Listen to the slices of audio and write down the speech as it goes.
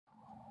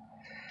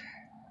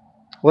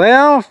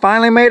Well,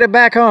 finally made it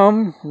back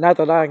home. Not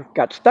that I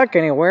got stuck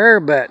anywhere,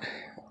 but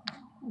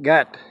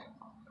got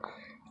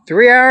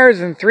 3 hours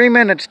and 3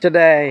 minutes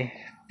today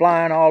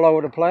flying all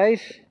over the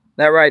place.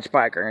 That right,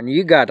 Spiker? And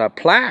you got a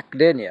plaque,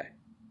 didn't you?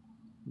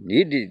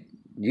 You did.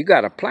 You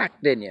got a plaque,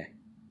 didn't you?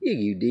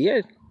 You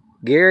did.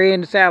 Gary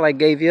and Sally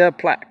gave you a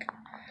plaque.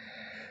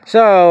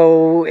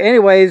 So,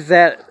 anyways,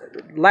 that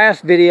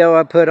last video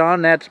I put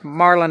on, that's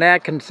Marlin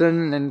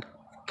Atkinson and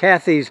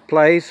Kathy's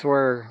place,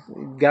 where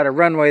we got a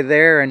runway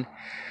there, and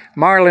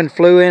Marlin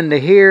flew into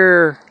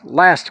here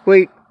last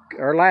week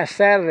or last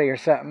Saturday or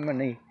something,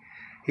 and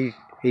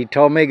he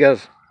told me, he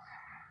goes,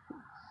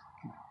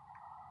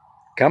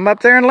 come up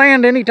there and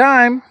land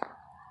anytime,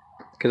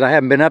 because I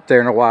haven't been up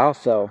there in a while.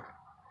 So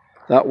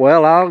thought,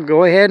 well, I'll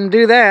go ahead and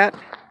do that.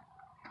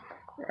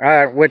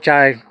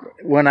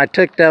 When I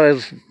took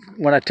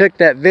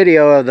that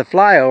video of the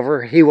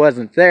flyover, he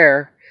wasn't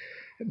there,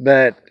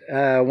 but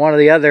one of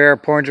the other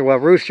airports, well,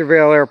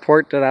 Roosterville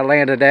Airport that I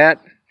landed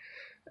at,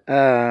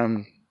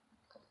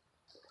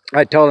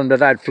 I told him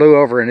that I'd flew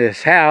over in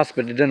his house,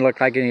 but it didn't look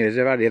like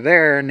anybody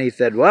there, and he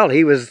said, well,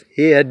 he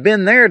had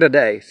been there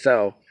today.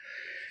 So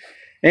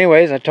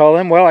anyways, I told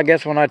him, well, I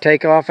guess when I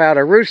take off out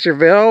of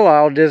Roosterville,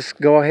 I'll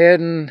just go ahead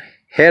and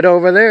head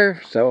over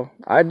there. So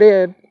I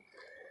did.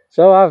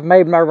 So I've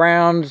made my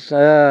rounds.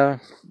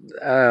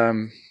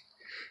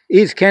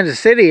 East Kansas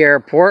City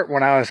Airport,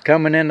 when I was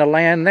coming in to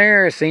land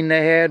there, I seen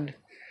they had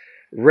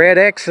red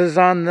X's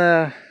on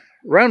the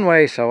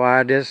runway, so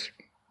I just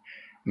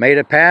made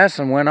a pass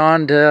and went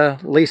on to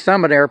Lee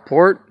Summit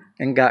Airport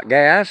and got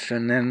gas,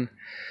 and then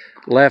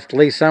left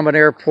Lee Summit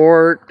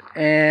Airport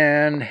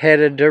and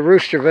headed to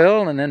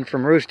Roosterville, and then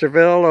from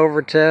Roosterville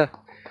over to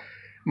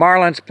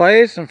Marlin's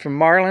place, and from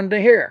Marlin to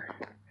here.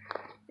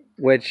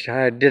 Which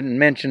I didn't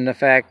mention the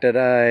fact that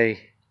I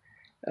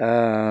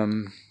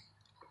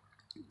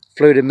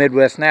flew to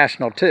Midwest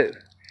National too.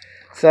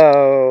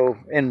 So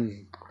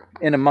in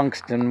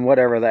amongst and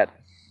whatever that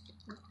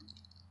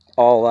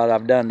all that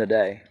I've done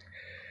today.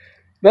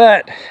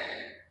 But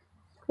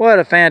what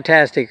a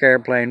fantastic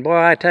airplane.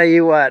 Boy, I tell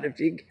you what, if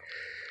you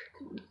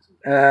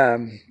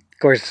of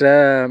course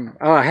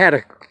I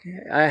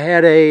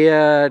had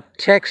a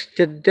text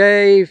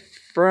today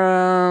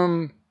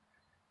from,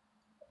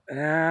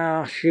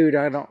 oh shoot,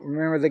 I don't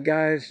remember the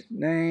guy's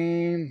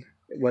name.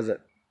 Was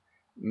it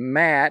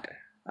Matt,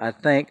 I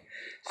think,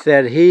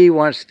 said he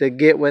wants to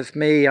get with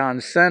me on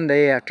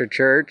Sunday after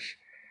church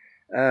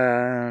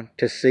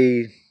to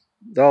see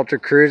the Ultra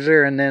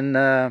Cruiser, and then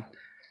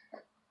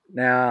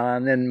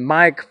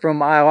Mike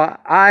from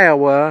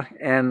Iowa,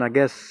 and I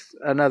guess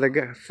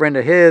another friend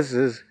of his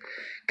is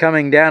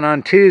coming down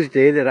on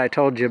Tuesday that I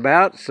told you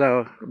about.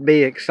 So it'll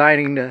be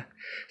exciting to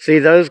see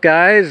those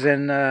guys.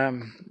 And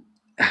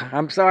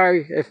I'm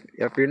sorry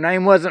if your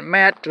name wasn't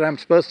Matt, I'm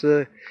supposed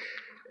to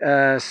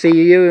see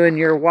you and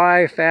your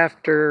wife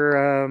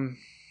after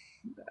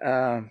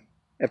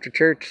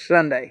church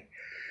Sunday.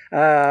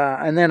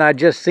 And then I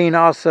just seen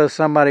also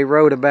somebody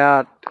wrote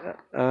about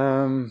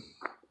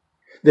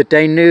that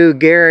they knew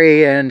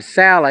Gary and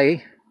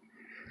Sally,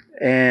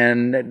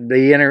 and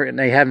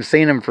they haven't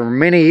seen them for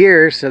many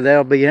years, so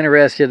they'll be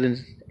interested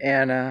in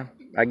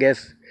I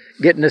guess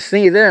getting to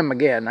see them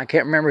again. I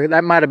can't remember who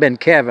that might have been.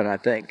 Kevin, I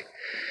think.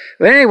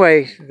 But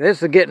anyway,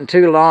 this is getting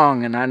too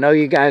long, and I know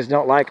you guys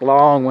don't like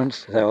long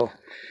ones, so,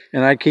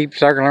 and I keep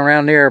circling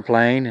around the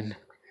airplane, and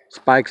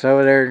Spike's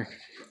over there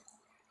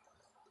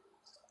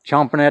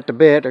chomping at the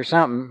bit or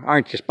something.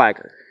 Aren't you,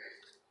 Spiker?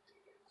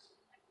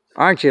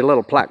 Aren't you,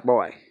 little plaque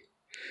boy?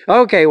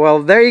 Okay,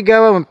 well, there you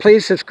go, and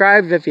please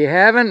subscribe if you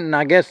haven't, and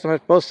I guess I'm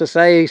supposed to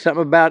say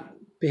something about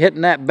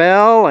hitting that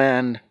bell,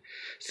 and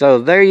so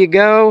there you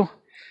go.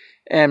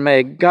 And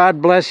may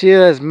God bless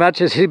you as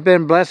much as He's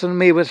been blessing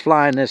me with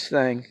flying this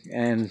thing.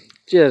 And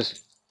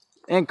just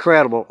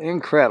incredible,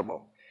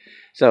 incredible.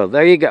 So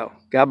there you go.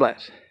 God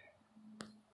bless.